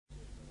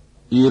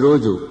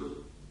ఈరోజు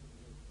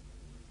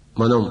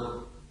మనం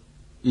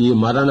ఈ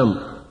మరణం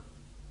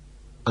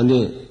అనే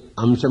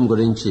అంశం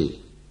గురించి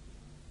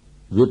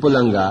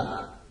విపులంగా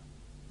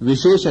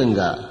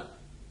విశేషంగా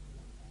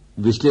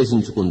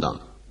విశ్లేషించుకుందాం.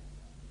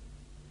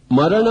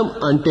 మరణం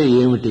అంటే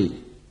ఏమిటి?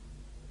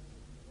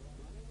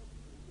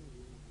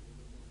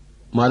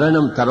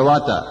 మరణం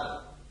తర్వాత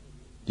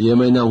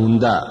ఏమైనా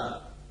ఉందా,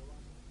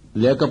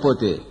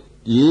 లేకపోతే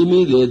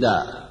ఏమీ లేదా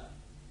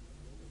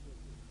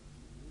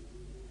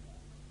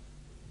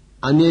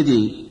అనేది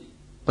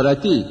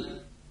ప్రతి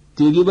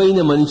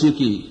తెలివైన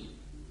మనిషికి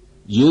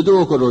ఏదో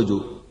ఒక రోజు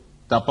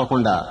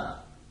తప్పకుండా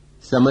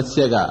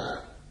సమస్యగా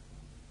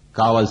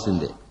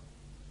కావాల్సిందే.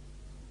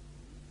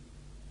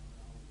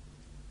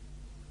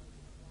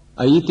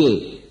 అయితే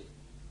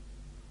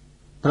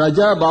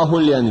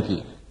ప్రజాబాహుళ్యానికి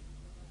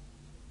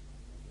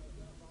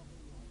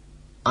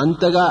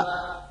అంతగా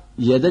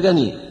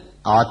ఎదగని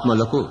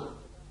ఆత్మలకు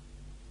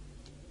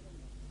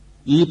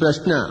ఈ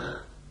ప్రశ్న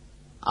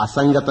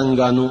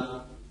అసంగతంగానూ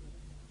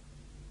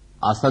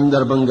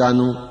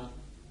అసందర్భంగానూ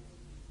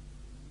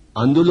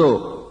అందులో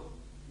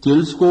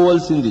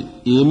తెలుసుకోవాల్సింది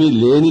ఏమీ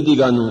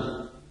లేనిదిగాను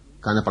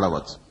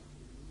కనపడవచ్చు.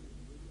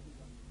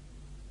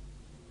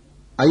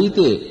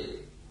 అయితే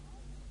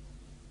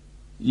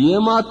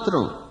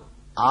ఏమాత్రం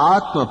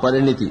ఆత్మ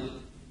పరిణితి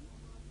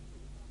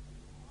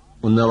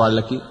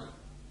ఉన్నవాళ్లకి,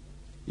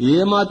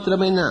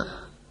 ఏమాత్రమైన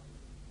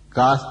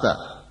కాస్త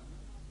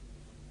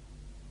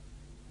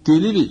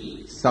తెలివి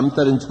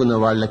సంతరించుకున్న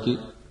వాళ్లకి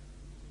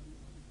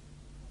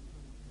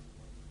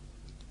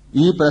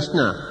ఈ ప్రశ్న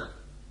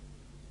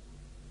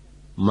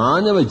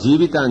మానవ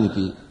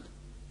జీవితానికి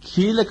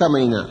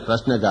కీలకమైన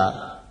ప్రశ్నగా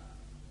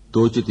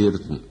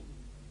తోచితీరుతుంది.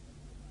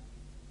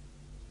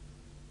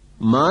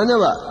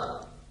 మానవ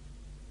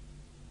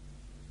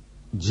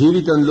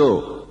జీవితంలో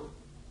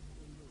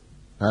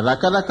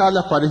రకరకాల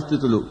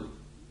పరిస్థితులు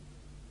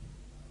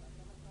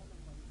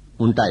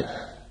ఉంటాయి.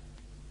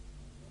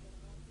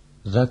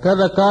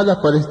 రకరకాల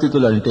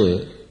పరిస్థితులు అంటే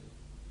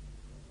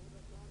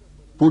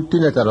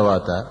పుట్టిన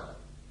తర్వాత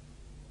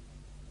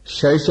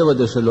శైశవ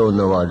దశలో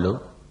ఉన్నవాళ్లు,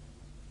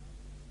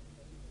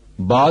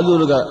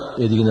 బాలురుగా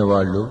ఎదిగిన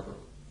వాళ్లు,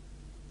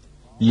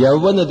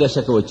 యవ్వన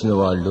దశకు వచ్చిన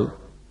వాళ్లు,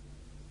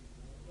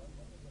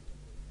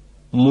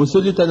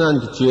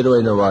 ముసలితనానికి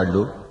చేరువైన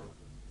వాళ్లు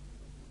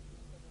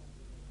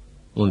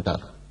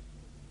ఉంటారు.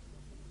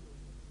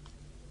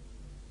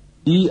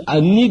 ఈ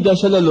అన్ని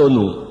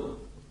దశలలోనూ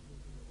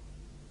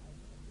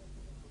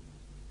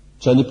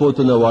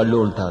చనిపోతున్న వాళ్లు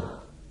ఉంటారు.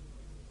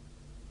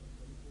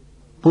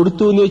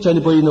 పుడుతూనే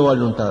చనిపోయిన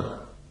వాళ్లు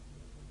ఉంటారు.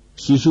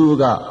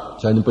 శిశువుగా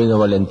చనిపోయిన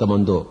వాళ్ళు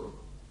ఎంతమందో,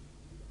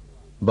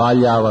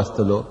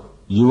 బాల్యావస్థలో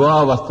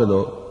యువావస్థలో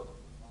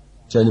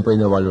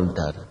చనిపోయిన వాళ్ళు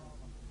ఉంటారు.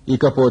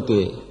 ఇకపోతే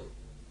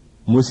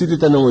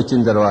ముసిలితనం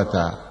వచ్చిన తర్వాత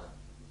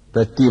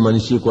ప్రతి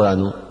మనిషి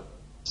కూడాను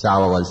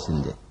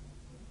చావవలసిందే.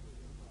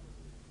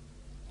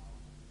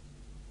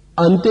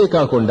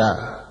 అంతేకాకుండా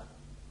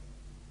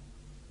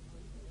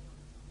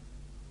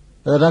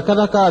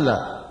రకరకాల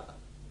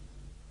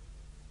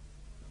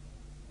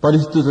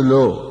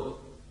పరిస్థితుల్లో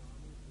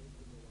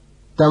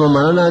తమ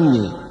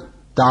మరణాన్ని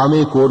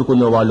తామే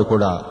కోరుకున్న వాళ్ళు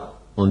కూడా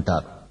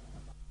ఉంటారు.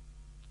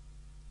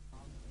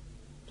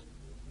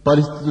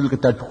 పరిస్థితులకు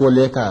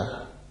తట్టుకోలేక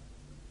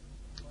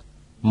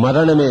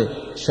మరణమే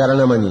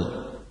శరణమని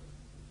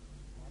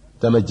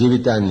తమ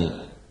జీవితాన్ని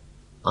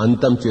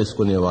అంతం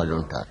చేసుకునే వాళ్ళు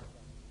ఉంటారు.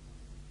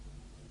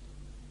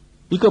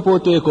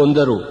 ఇకపోతే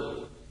కొందరు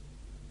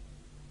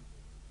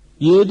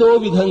ఏదో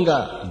విధంగా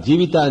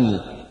జీవితాన్ని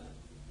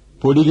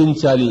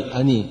పొడిగించాలి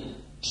అని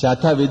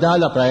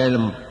శతవిధాల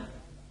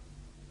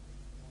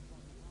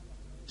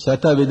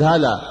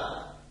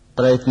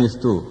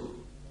ప్రయత్నిస్తూ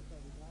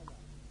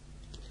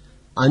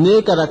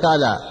అనేక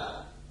రకాల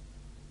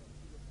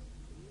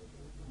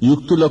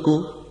యుక్తులకు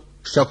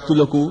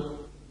శక్తులకు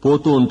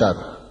పోతూ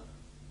ఉంటారు.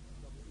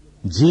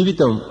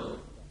 జీవితం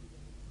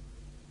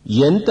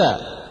ఎంత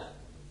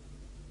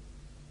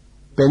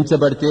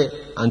పెంచబడితే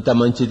అంత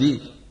మంచిది,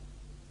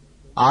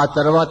 ఆ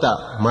తర్వాత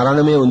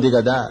మరణమే ఉంది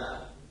కదా,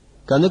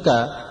 కనుక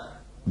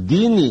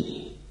దీన్ని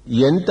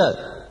ఎంత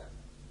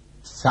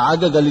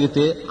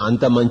సాగగలిగితే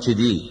అంత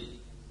మంచిది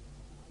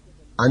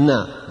అన్న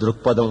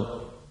దృక్పథం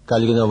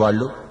కలిగిన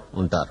వాళ్ళు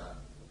ఉంటారు.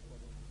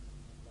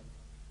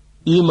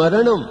 ఈ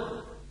మరణం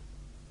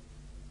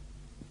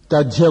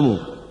తథ్యము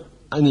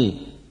అని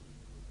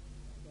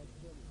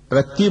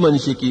ప్రతి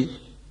మనిషికి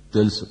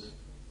తెలుసు.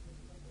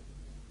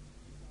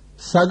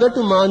 సగటు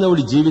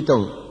మానవుడి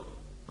జీవితం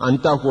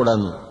అంతా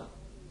కూడాను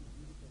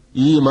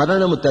ఈ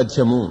మరణము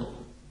తథ్యము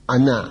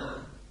అన్న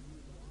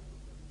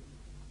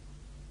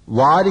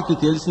వారికి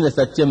తెలిసిన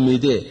సత్యం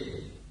మీదే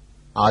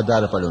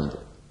ఆధారపడి ఉంది.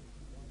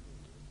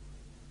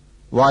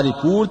 వారి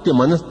పూర్తి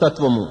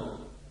మనస్తత్వము,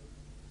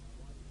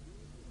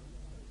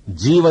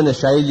 జీవన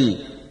శైలి,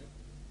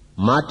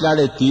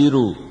 మాట్లాడే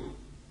తీరు,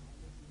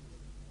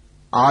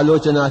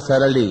 ఆలోచన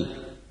సరళి,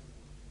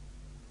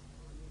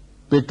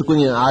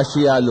 పెట్టుకునే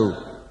ఆశయాలు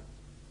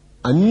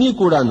అన్నీ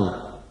కూడాను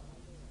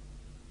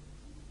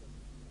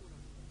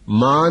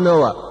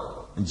మానవ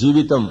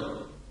జీవితం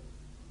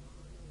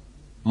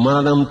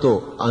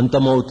మరణంతో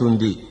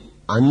అంతమవుతుంది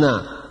అన్న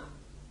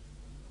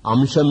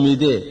అంశం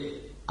మీదే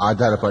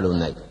ఆధారపడి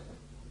ఉన్నాయి.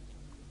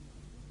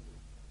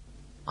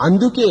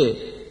 అందుకే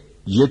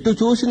ఎటు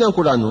చూసినా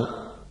కూడాను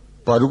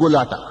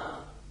పరుగులాట,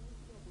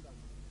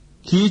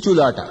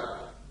 కీచులాట.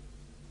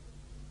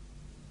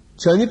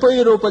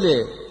 చనిపోయే రూపలే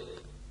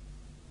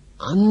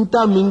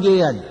అంతా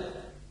మింగేయాలి,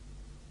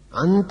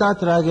 అంతా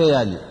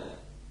త్రాగేయాలి,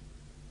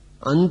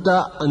 అంతా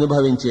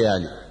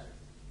అనుభవించేయాలి.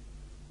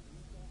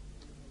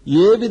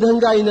 ఏ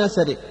విధంగా అయినా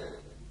సరే,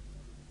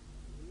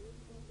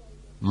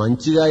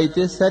 మంచిగా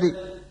అయితే సరి,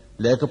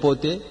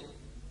 లేకపోతే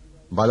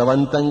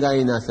బలవంతంగా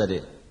అయినా సరే,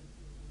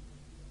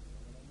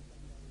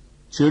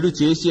 చెడు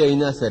చేసి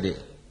అయినా సరే.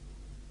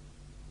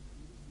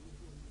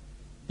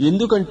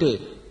 ఎందుకంటే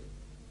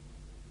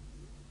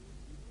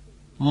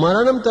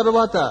మరణం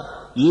తర్వాత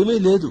ఏమీ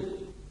లేదు,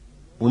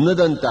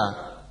 ఉన్నదంతా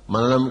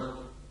మరణం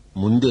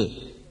ముందే.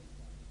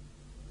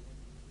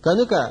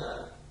 కనుక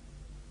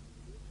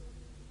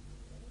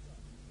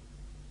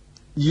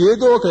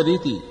ఏదో ఒక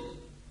రీతి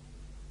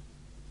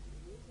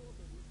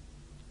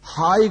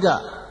హాయిగా,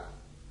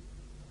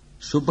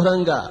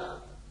 శుభ్రంగా,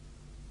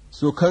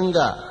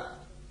 సుఖంగా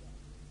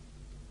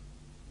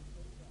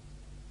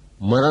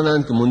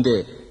మరణానికి ముందే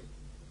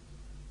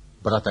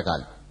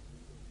బ్రతకాలి.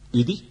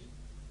 ఇది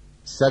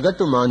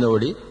సగటు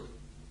మానవుడి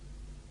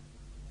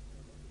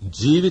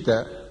జీవిత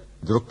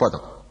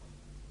దృక్పథం.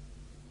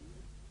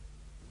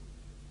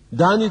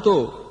 దానితో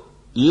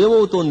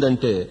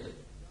ఏమవుతోందంటే,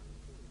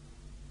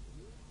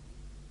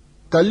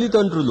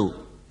 తల్లిదండ్రులు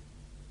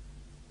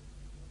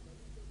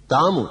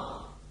తాము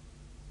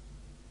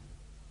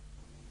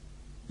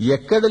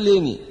ఎక్కడ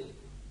లేని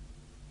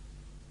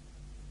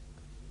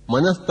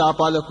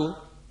మనస్తాపాలకు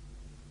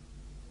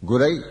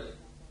గురై,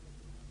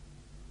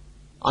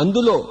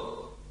 అందులో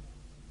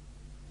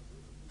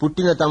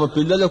పుట్టిన తమ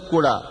పిల్లలకు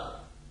కూడా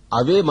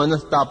అవే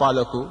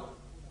మనస్తాపాలకు,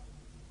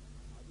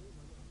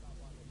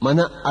 మన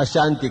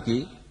అశాంతికి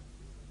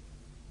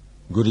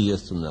గురి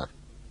చేస్తున్నారు.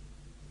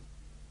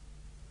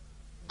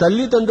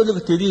 తల్లిదండ్రులకు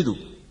తెలియదు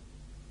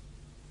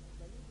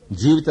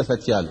జీవిత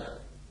సత్యాలు.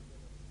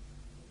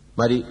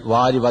 మరి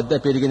వారి వద్ద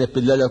పెరిగిన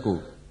పిల్లలకు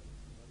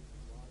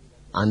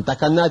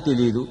అంతకన్నా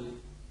తెలియదు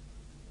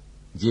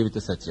జీవిత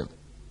సత్యం.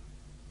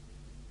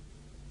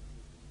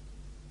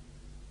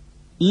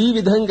 ఈ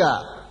విధంగా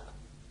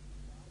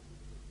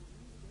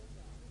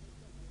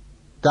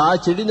తా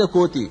చెడిన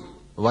కోతి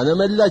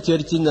వనమెల్లా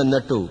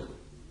చేర్చిందన్నట్టు,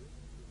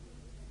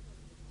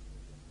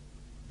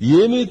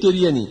 ఏమీ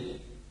తెలియని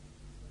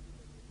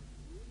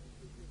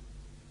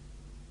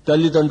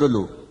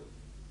తల్లిదండ్రులు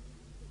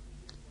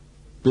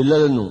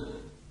పిల్లలను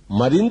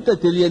మరింత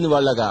తెలియని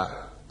వాళ్లగా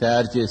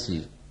తయారు చేసి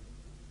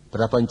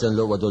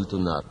ప్రపంచంలో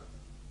వదులుతున్నారు.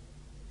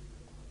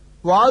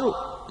 వారు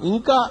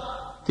ఇంకా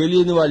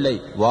తెలియని వాళ్లై,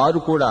 వారు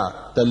కూడా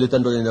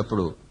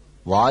తల్లిదండ్రులైనప్పుడు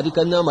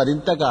వారికన్నా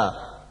మరింతగా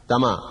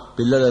తమ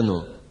పిల్లలను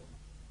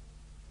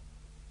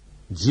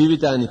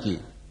జీవితానికి,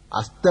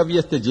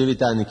 అస్తవ్యస్త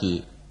జీవితానికి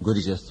గురి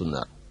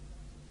చేస్తున్నారు.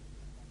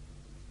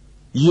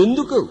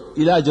 ఎందుకు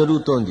ఇలా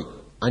జరుగుతోంది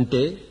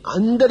అంటే,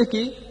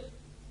 అందరికీ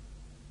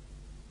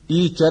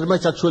ఈ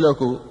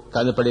చర్మచక్షులకు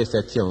కనపడే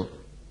సత్యం,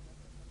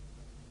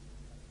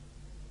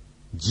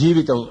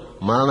 జీవితం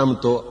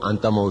మరణంతో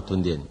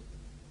అంతమవుతుంది అని.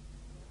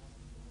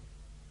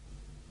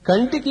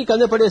 కంటికి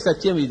కనపడే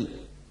సత్యం ఇది.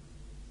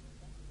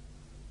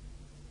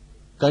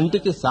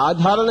 కంటికి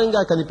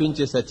సాధారణంగా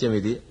కనిపించే సత్యం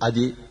ఇది.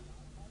 అది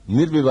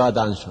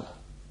నిర్వివాదాంశం.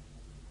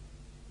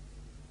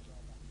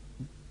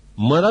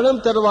 మరణం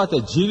తర్వాత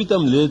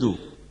జీవితం లేదు,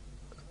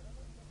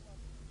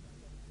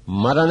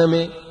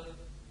 మరణమే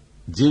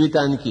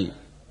జీవితానికి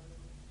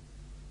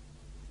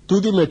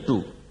తుదిమెట్టు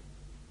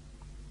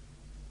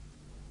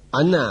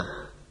అన్న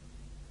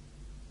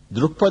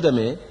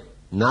దృక్పథమే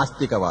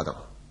నాస్తికవాదం.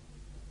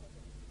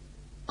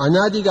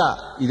 అనాదిగా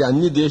ఇది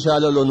అన్ని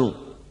దేశాలలోనూ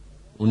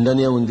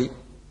ఉండనే ఉంది.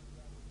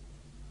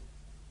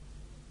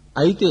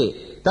 అయితే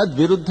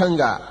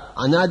తద్విరుద్ధంగా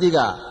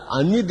అనాదిగా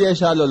అన్ని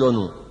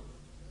దేశాలలోనూ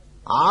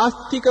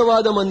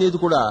ఆస్తికవాదం అనేది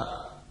కూడా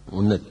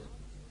ఉన్నది.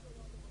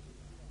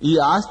 ఈ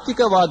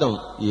ఆస్తికవాదం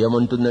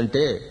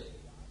ఏమంటుందంటే,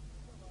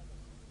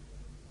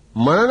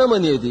 మరణం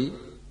అనేది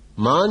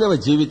మానవ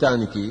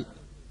జీవితానికి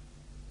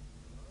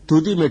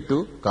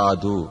తుదిమెట్టు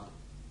కాదు,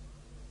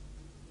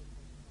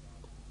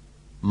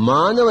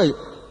 మానవ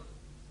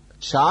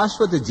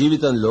శాశ్వత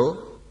జీవితంలో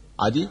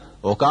అది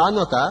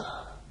ఒకానొక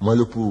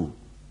మలుపు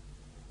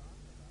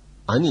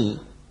అని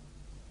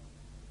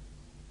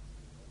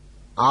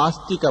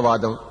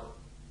ఆస్తికవాదం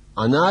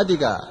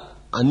అనాదిగా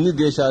అన్ని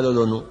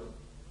దేశాలలోనూ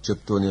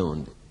చెప్తూనే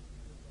ఉంది.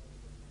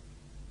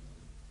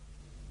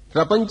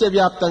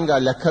 ప్రపంచవ్యాప్తంగా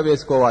లెక్క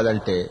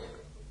వేసుకోవాలంటే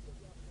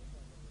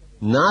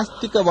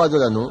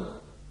నాస్తికవాదులను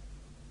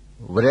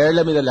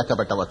వ్రేళ్ల మీద లెక్క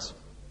పెట్టవచ్చు.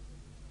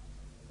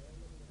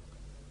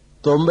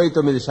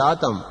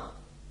 99%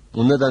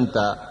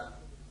 ఉన్నదంతా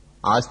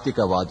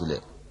ఆస్తికవాదులే.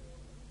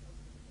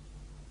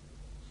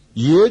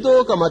 ఏదో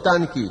ఒక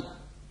మతానికి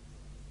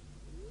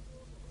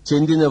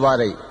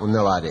చెందినవారై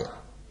ఉన్నవారే.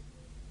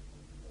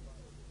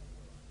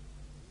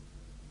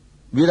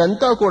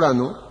 వీరంతా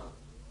కూడాను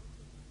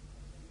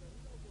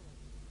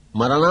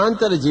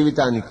మరణాంతర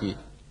జీవితానికి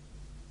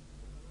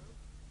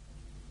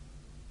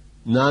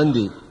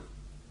నాంది,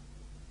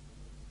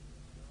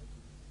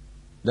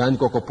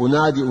 దానికి ఒక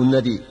పునాది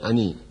ఉన్నది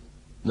అని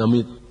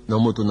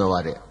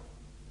నమ్ముతున్నవారే.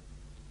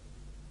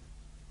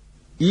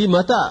 ఈ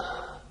మత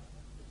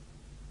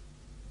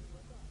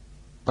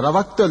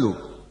ప్రవక్తలు,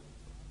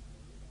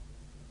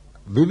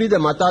 వివిధ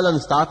మతాలను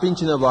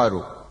స్థాపించిన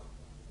వారు,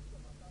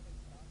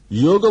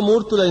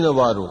 యోగమూర్తులైన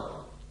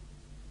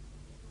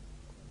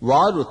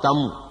వారు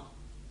తాము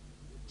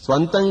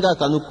స్వంతంగా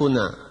కనుక్కున్న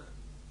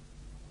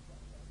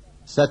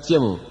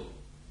సత్యము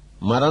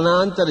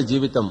మరణాంతర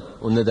జీవితం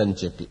ఉన్నదని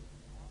చెప్పి,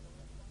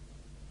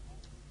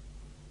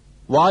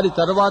 వారి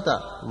తర్వాత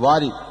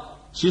వారి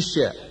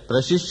శిష్య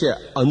ప్రశిష్య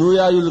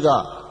అనుయాయులుగా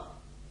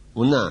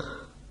ఉన్న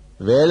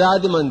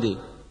వేలాది మంది,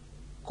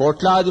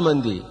 కోట్లాది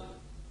మంది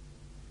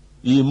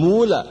ఈ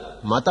మూల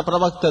మత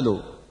ప్రవక్తలు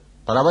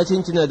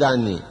ప్రవచించిన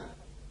దాన్ని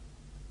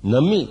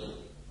నమ్మి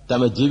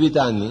తమ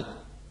జీవితాన్ని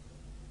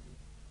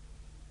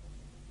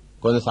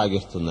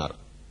కొనసాగిస్తున్నారు.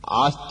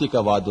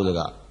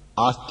 ఆస్తికవాదులుగా,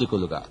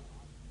 ఆస్తికులుగా.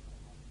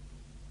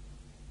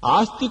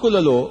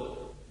 ఆస్తికులలో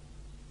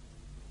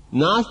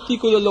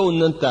నాస్తికులలో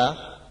ఉన్నంత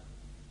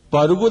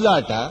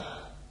పరుగులాట,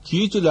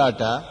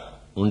 కీచులాట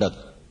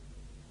ఉండదు.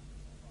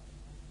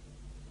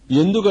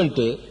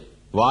 ఎందుకంటే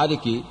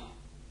వారికి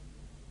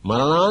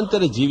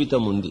మరణాంతర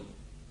జీవితం ఉంది.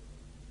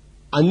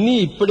 అన్నీ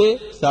ఇప్పుడే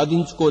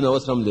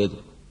సాధించుకోనవసరం లేదు.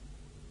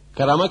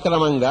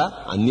 క్రమక్రమంగా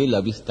అన్నీ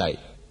లభిస్తాయి.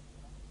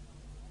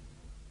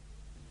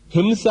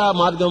 హింసా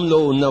మార్గంలో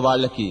ఉన్న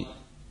వాళ్ళకి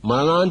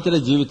మరణాంతర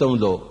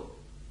జీవితంలో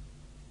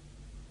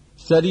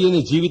సరైన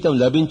జీవితం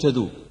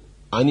లభించదు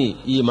అని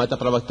ఈ మత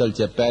ప్రవక్తలు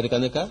చెప్పారు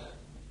కనుక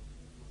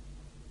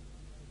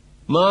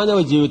మానవ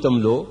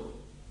జీవితంలో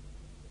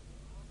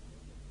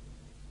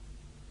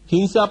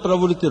హింసా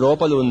ప్రవృత్తి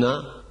లోపల ఉన్న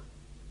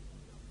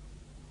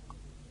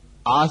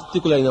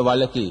ఆస్తికులైన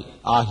వాళ్ళకి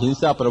ఆ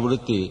హింసా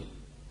ప్రవృత్తి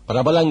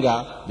ప్రబలంగా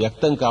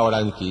వ్యక్తం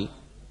కావడానికి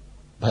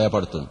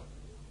భయపడుతుంది.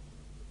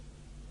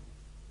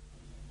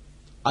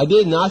 అదే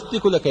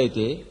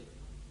నాస్తికులకైతే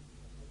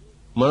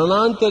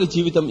మరణాంతర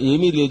జీవితం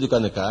ఏమీ లేదు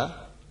కనుక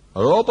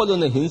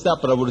లోపలున్న హింసా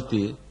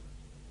ప్రవృత్తి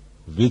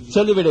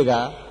విచ్చలవిడిగా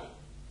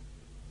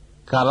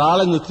కరాళ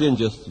నృత్యం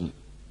చేస్తుంది.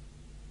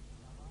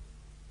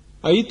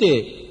 అయితే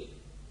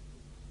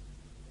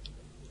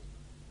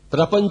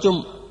ప్రపంచం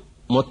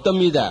మొత్తం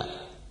మీద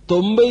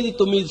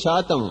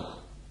 99%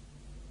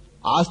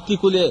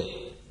 ఆస్తికులే,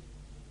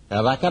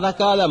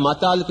 రకరకాల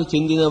మతాలకు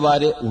చెందిన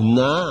వారే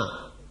ఉన్నా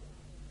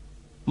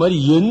మరి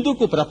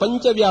ఎందుకు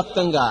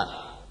ప్రపంచవ్యాప్తంగా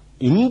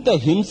ఇంత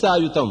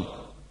హింసాయుతం,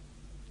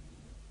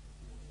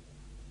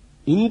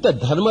 ఇంత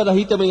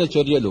ధర్మరహితమైన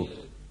చర్యలు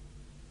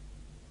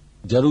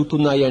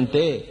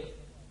జరుగుతున్నాయంటే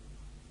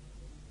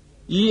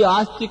ఈ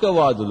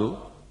ఆస్తికవాదులు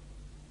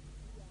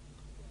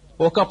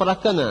ఒక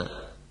ప్రక్కన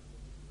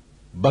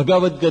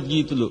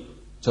భగవద్గీతలు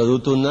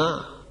చదువుతున్నా,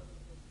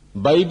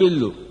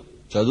 బైబిళ్లు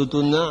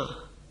చదువుతున్నా,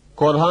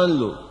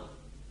 ఖురాన్లు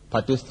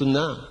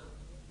పఠిస్తున్నా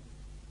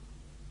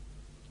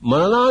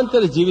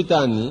మరణాంతర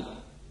జీవితాన్ని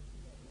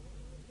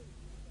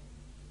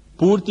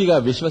పూర్తిగా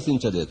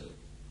విశ్వసించలేదు,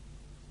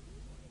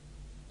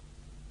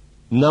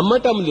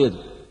 నమ్మటం లేదు.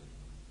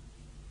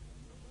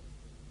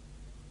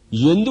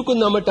 ఎందుకు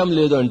నమ్మటం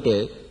లేదు అంటే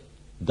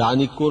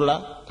దానికి కూడా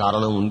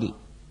కారణం ఉంది.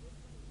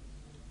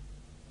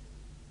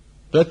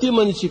 ప్రతి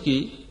మనిషికి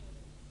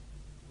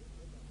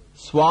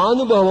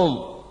స్వానుభవం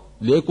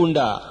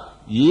లేకుండా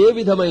ఏ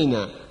విధమైన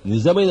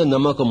నిజమైన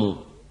నమ్మకము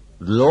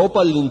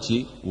లోపల నుంచి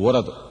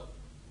ఊరదు.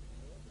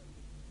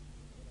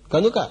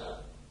 కనుక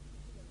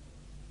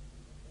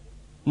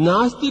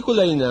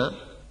నాస్తికులైన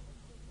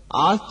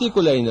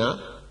ఆస్తికులైన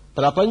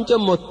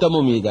ప్రపంచం మొత్తము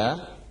మీద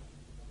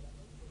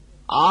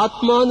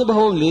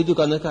ఆత్మానుభవం లేదు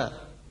కనుక,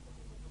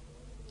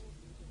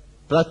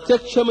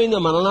 ప్రత్యక్షమైన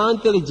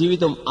మరణాంతర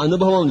జీవితం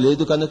అనుభవం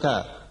లేదు కనుక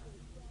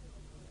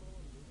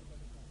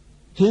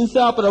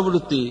హింసా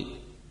ప్రవృత్తి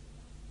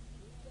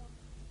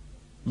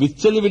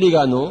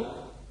విచ్చలవిడిగానో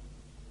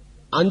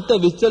అంత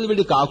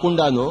విచ్చలవిడి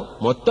కాకుండానో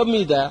మొత్తం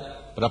మీద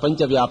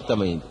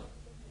ప్రపంచవ్యాప్తమైంది.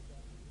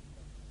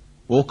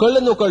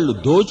 ఒకళ్ళనొకళ్ళు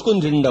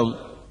దోచుకుని తినడం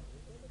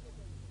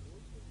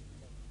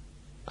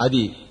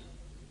అది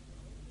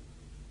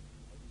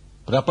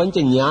ప్రపంచ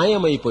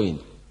న్యాయం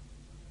అయిపోయింది,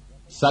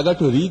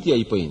 సగటు రీతి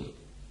అయిపోయింది.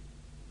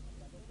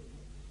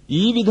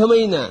 ఈ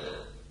విధమైన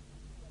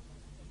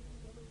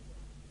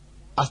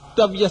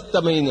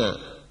అస్తవ్యస్తమైన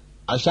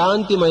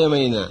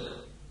అశాంతిమయమైన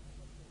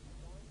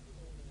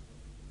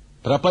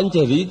ప్రపంచ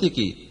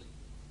రీతికి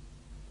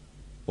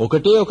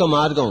ఒకటే ఒక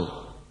మార్గం.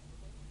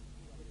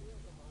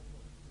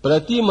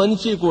 ప్రతి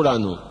మనిషి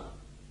కూడాను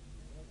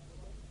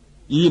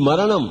ఈ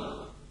మరణం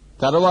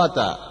తర్వాత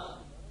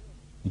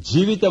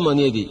జీవితం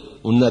అనేది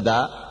ఉన్నదా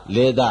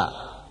లేదా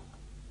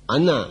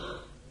అన్న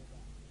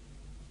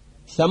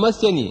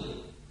సమస్యని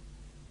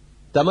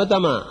తమ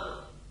తమ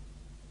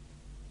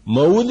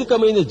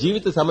మౌలికమైన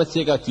జీవిత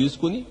సమస్యగా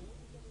తీసుకుని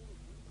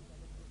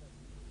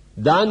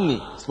దాన్ని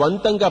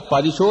స్వంతంగా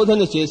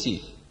పరిశోధన చేసి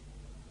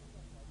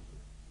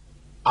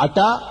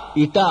అటా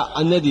ఇటా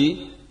అన్నది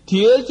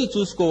తేల్చి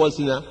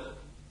చూసుకోవాల్సిన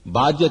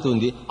బాధ్యత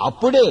ఉంది.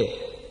 అప్పుడే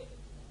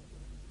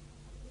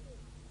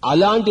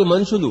అలాంటి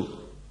మనుషులు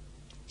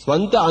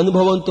స్వంత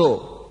అనుభవంతో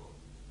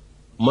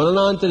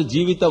మరణాంతర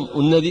జీవితం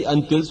ఉన్నది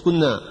అని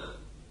తెలుసుకున్న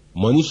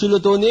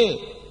మనుషులతోనే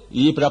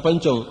ఈ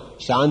ప్రపంచం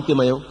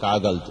శాంతిమయం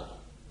కాగలదు.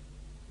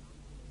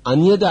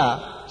 అన్యథా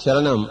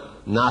శరణం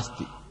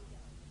నాస్తి.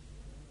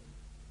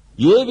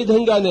 ఏ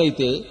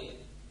విధంగానైతే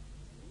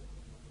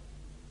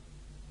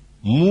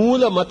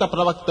మూల మత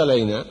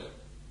ప్రవక్తలైన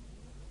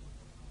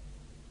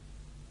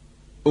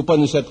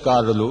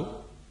ఉపనిషత్కారులు,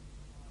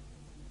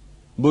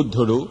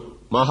 బుద్ధుడు,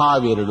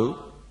 మహావీరుడు,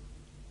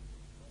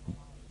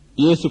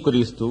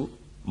 యేసుక్రీస్తు,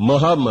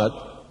 మహమ్మద్,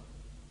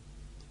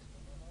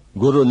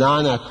 గురు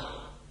నానక్,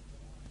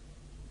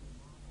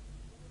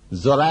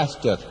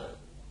 జొరాస్టర్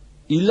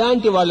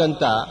ఇలాంటి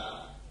వాళ్ళంతా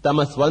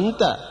తమ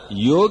స్వంత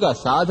యోగ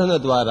సాధన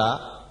ద్వారా,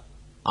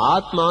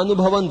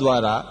 ఆత్మానుభవం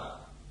ద్వారా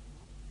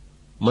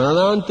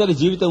మరణాంతర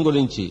జీవితం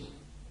గురించి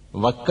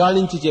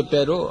వక్కాణించి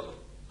చెప్పారో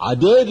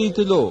అదే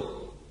రీతిలో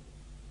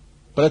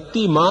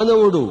ప్రతి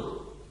మానవుడు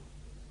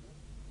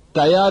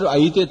తయారు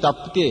అయితే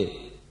తప్పితే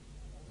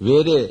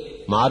వేరే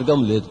మార్గం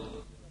లేదు.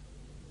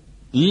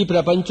 ఈ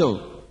ప్రపంచం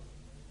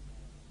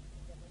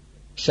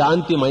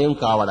శాంతిమయం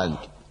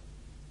కావడానికి.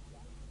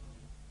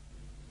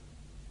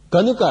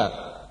 కనుక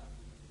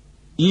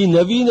ఈ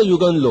నవీన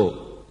యుగంలో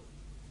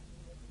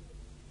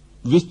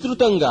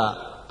విస్తృతంగా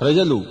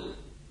ప్రజలు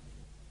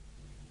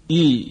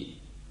ఈ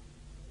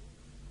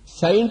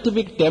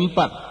సైంటిఫిక్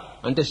టెంపర్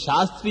అంటే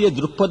శాస్త్రీయ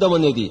దృక్పథం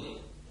అనేది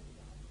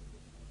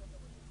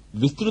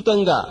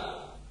విస్తృతంగా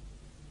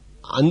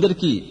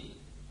అందరికీ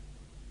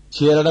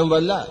చేరడం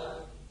వల్ల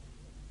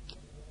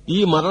ఈ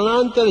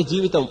మరణాంతర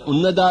జీవితం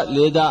ఉన్నదా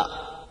లేదా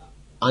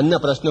అన్న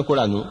ప్రశ్న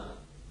కూడాను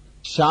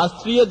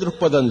శాస్త్రీయ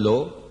దృక్పథంలో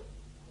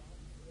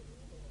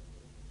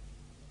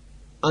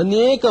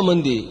అనేక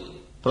మంది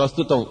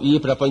ప్రస్తుతం ఈ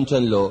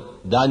ప్రపంచంలో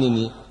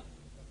దానిని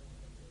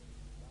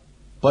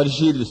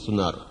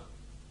పరిశీలిస్తున్నారు.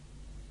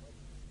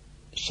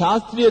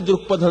 శాస్త్రీయ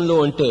దృక్పథంలో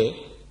అంటే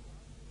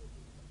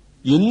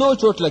ఎన్నో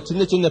చోట్ల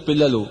చిన్న చిన్న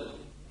పిల్లలు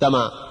తమ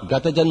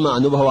గత జన్మ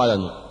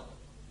అనుభవాలను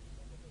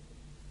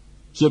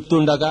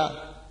చెప్తుండగా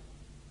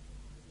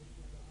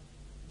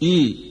ఈ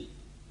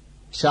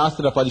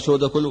శాస్త్ర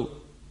పరిశోధకులు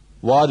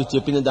వారు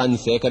చెప్పిన దాన్ని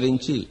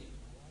సేకరించి,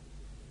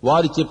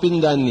 వారు చెప్పిన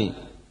దాన్ని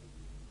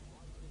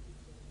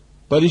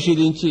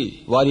పరిశీలించి,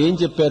 వారు ఏం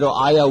చెప్పారో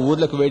ఆయా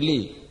ఊర్లకు వెళ్లి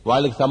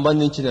వాళ్ళకి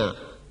సంబంధించిన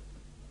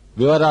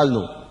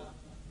వివరాలను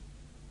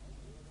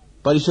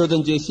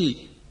పరిశోధన చేసి,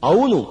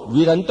 అవును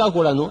వీరంతా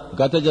కూడాను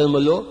గత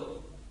జన్మలో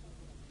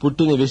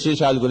పుట్టిన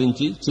విశేషాల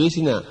గురించి,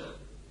 చేసిన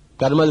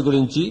కర్మల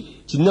గురించి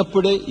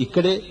చిన్నప్పుడే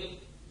ఇక్కడే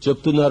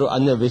చెప్తున్నారు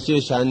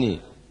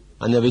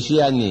అన్న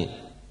విషయాన్ని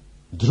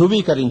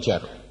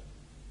ధృవీకరించారు.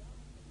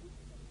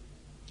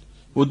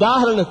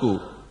 ఉదాహరణకు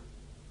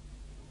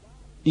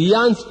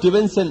ఇయాన్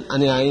స్టీవెన్సన్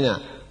అనే ఆయన,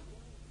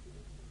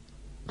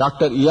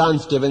 doctor Ian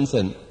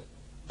Stevenson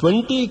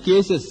 20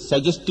 cases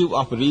suggestive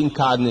of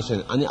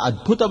reincarnation అనే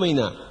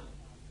అద్భుతమైన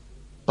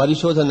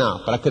పరిశోధన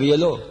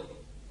ప్రక్రియలో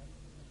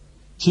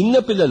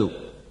చిన్నపిల్లలు,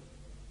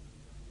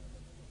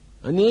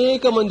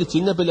 అనేక మంది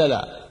చిన్నపిల్లల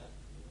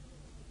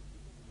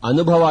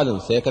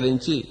అనుభవాలను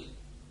సేకరించి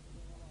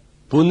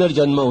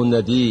పునర్జన్మ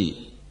ఉన్నది,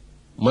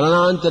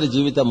 మరణాంతర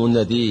జీవితం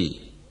ఉన్నది,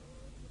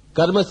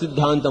 కర్మ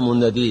సిద్ధాంతం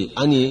ఉన్నది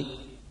అని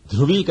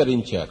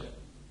ధృవీకరించారు.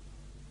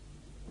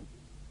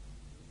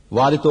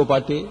 వారితో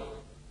పాటే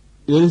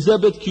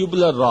Elizabeth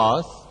Kubler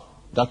Ross,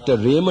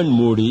 doctor Raymond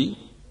Moody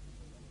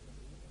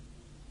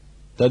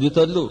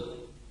తదితరులు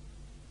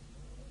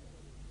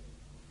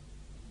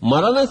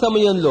మరణ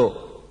సమయంలో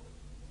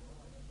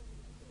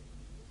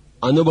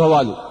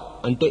అనుభవాలు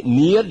అంటే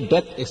నియర్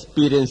డెత్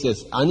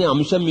ఎక్స్పీరియన్సెస్ అనే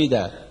అంశం మీద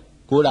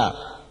కూడా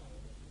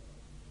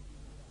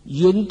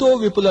ఎంతో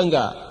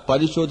విపులంగా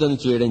పరిశోధన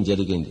చేయడం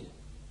జరిగింది.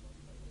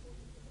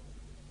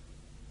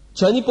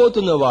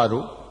 చనిపోతున్న వారు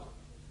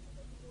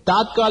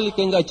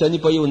తాత్కాలికంగా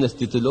చనిపోయి ఉన్న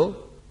స్థితిలో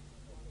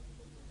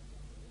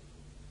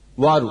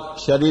వారు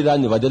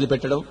శరీరాన్ని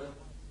వదిలిపెట్టడం,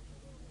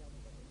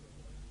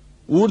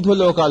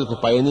 ఊర్ధ్వలోకాలకు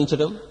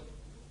పయనించడం,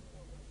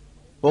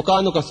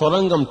 ఒకానొక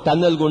సొరంగం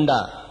టన్నెల్ గుండా,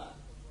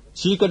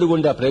 చీకటి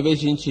గుండా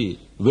ప్రవేశించి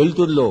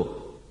వెలుతురులో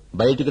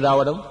బయటికి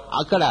రావడం,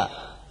 అక్కడ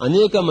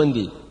అనేక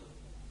మంది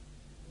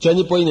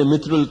చనిపోయిన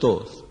మిత్రులతో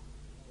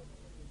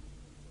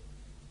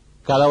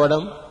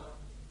కలవడం,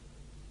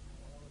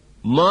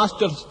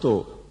 మాస్టర్స్తో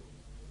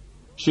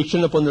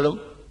శిక్షణ పొందడం.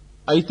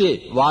 అయితే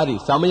వారి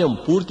సమయం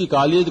పూర్తి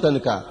కాలేదు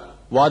కనుక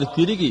వారు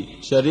తిరిగి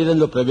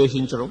శరీరంలో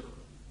ప్రవేశించడం,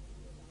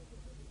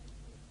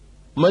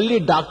 మళ్లీ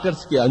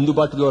డాక్టర్స్ కి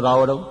అందుబాటులో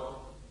రావడం,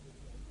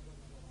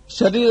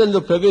 శరీరంలో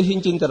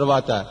ప్రవేశించిన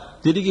తర్వాత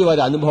తిరిగి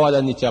వారి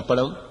అనుభవాలన్నీ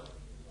చెప్పడం.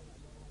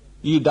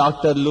 ఈ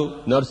డాక్టర్లు,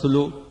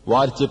 నర్సులు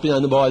వారు చెప్పిన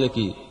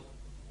అనుభవాలకి,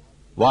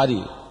 వారి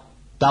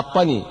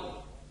తప్పని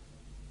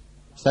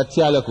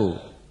సత్యాలకు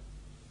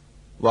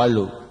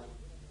వాళ్ళు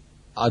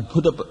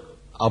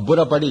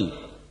అబ్బురపడి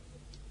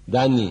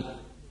దాన్ని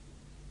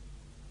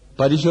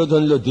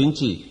పరిశోధనలో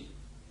దించి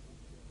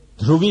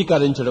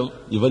ధృవీకరించడం,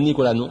 ఇవన్నీ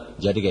కూడాను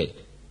జరిగాయి.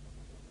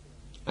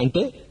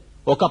 అంటే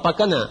ఒక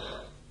పక్కన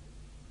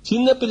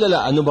చిన్నపిల్లల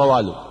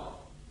అనుభవాలు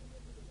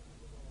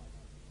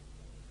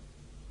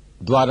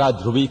ద్వారా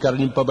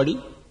ధృవీకరింపబడి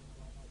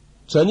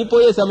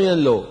చనిపోయే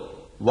సమయంలో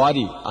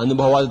వారి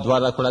అనుభవాల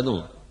ద్వారా కూడాను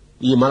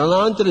ఈ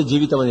మరణాంతర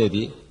జీవితం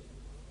అనేది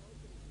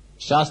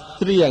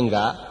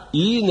శాస్త్రీయంగా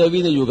ఈ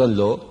నవీన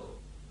యుగంలో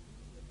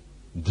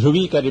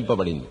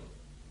ధృవీకరింపబడింది.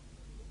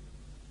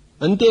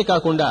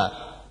 అంతేకాకుండా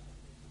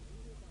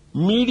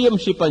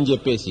మీడియంషిప్ అని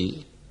చెప్పేసి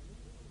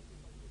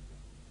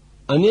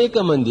అనేక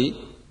మంది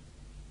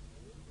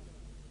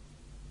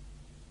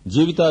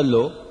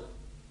జీవితాల్లో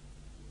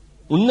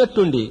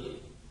ఉన్నట్టుండి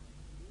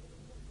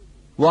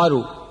వారు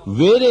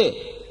వేరే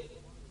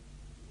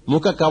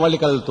ముఖ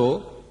కవళికలతో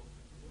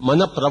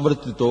మన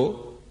ప్రవృత్తితో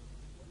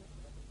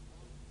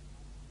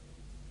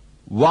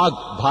వాగ్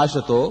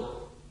భాషతో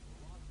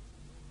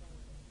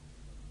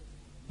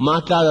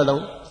మాట్లాడడం,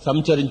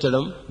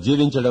 సంచరించడం,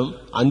 జీవించడం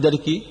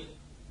అందరికీ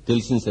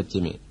తెలిసిన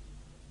సత్యమే.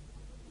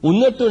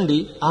 ఉన్నట్టుండి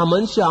ఆ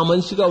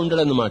మనిషిగా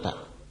ఉండడన్నమాట.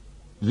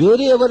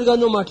 వేరే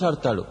ఎవరిగానో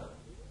మాట్లాడతాడు.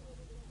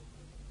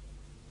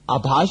 ఆ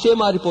భాషే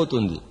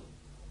మారిపోతుంది,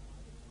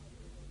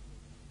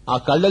 ఆ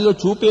కళ్ళలో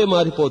చూపే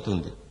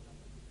మారిపోతుంది.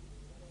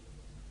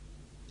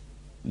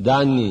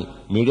 దాన్ని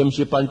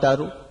మీడియంషిప్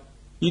అంటారు.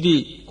 ఇది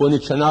కొన్ని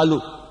క్షణాలు,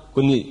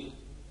 కొన్ని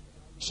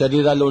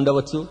శరీరాల్లో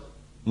ఉండవచ్చు,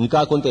 ఇంకా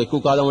కొంత ఎక్కువ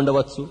కాలం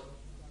ఉండవచ్చు.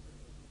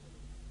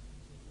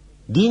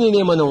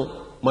 దీనినే మనం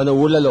మన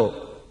ఊళ్ళలో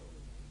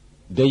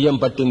దెయ్యం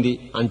పట్టింది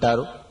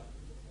అంటారు.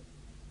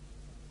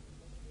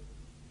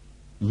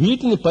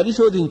 వీటిని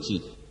పరిశోధించి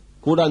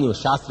కూడాను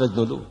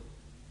శాస్త్రజ్ఞులు,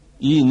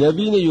 ఈ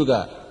నవీన యుగ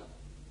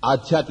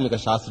ఆధ్యాత్మిక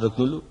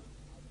శాస్త్రజ్ఞులు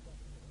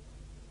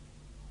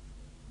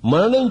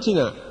మరణించిన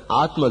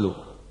ఆత్మలు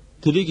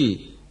తిరిగి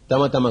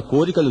తమ తమ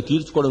కోరికలు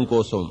తీర్చుకోవడం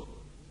కోసం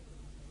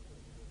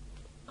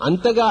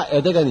అంతగా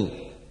ఎదగని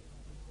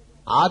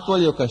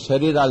ఆత్మల యొక్క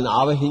శరీరాలను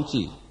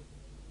ఆవహించి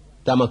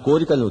తమ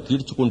కోరికలను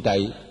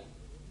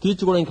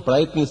తీర్చుకోవడానికి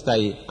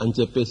ప్రయత్నిస్తాయి అని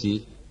చెప్పేసి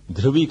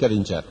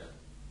ధృవీకరించారు.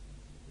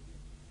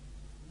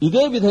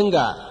 ఇదే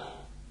విధంగా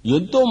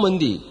ఎంతో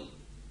మంది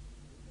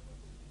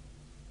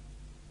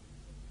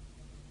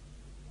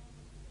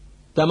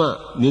తమ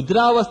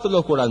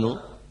నిద్రావస్థలో కూడాను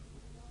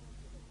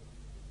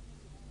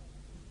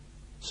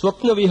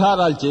స్వప్న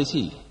విహారాలు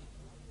చేసి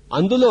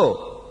అందులో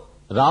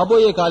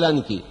రాబోయే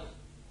కాలానికి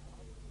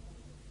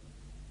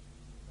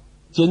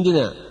చెందిన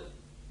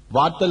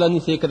వార్తలన్నీ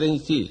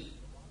సేకరించి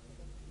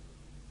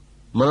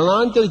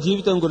మరణాంతర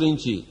జీవితం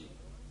గురించి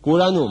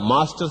కూడాను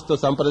మాస్టర్స్ తో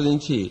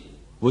సంప్రదించి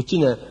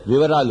వచ్చిన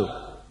వివరాలు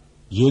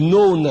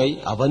ఎన్నో ఉన్నాయి.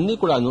 అవన్నీ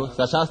కూడాను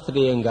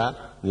సశాస్త్రీయంగా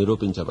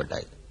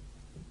నిరూపించబడ్డాయి.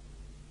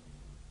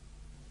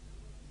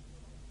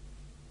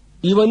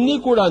 ఇవన్నీ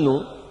కూడాను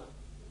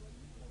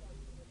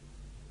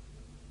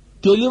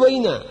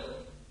తెలివైన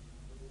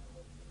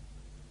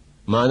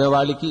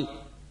మానవాళికి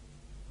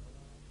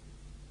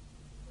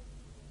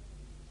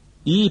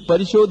ఈ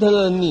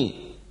పరిశోధనలన్నీ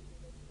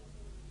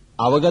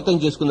అవగతం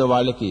చేసుకున్న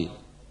వాళ్ళకి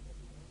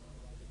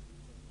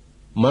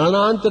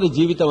మరణాంతర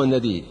జీవితం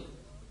అన్నది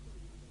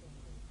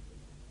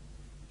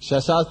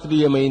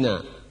సశాస్త్రీయమైన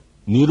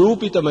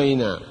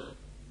నిరూపితమైన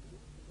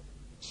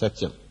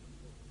సత్యం.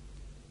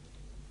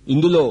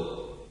 ఇందులో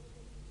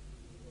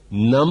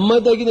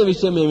నమ్మదగిన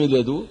విషయం ఏమీ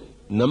లేదు,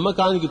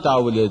 నమ్మకానికి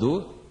తావు లేదు.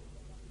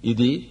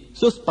 ఇది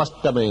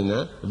సుస్పష్టమైన,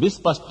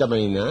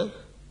 విస్పష్టమైన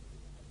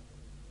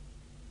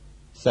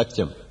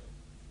సత్యం.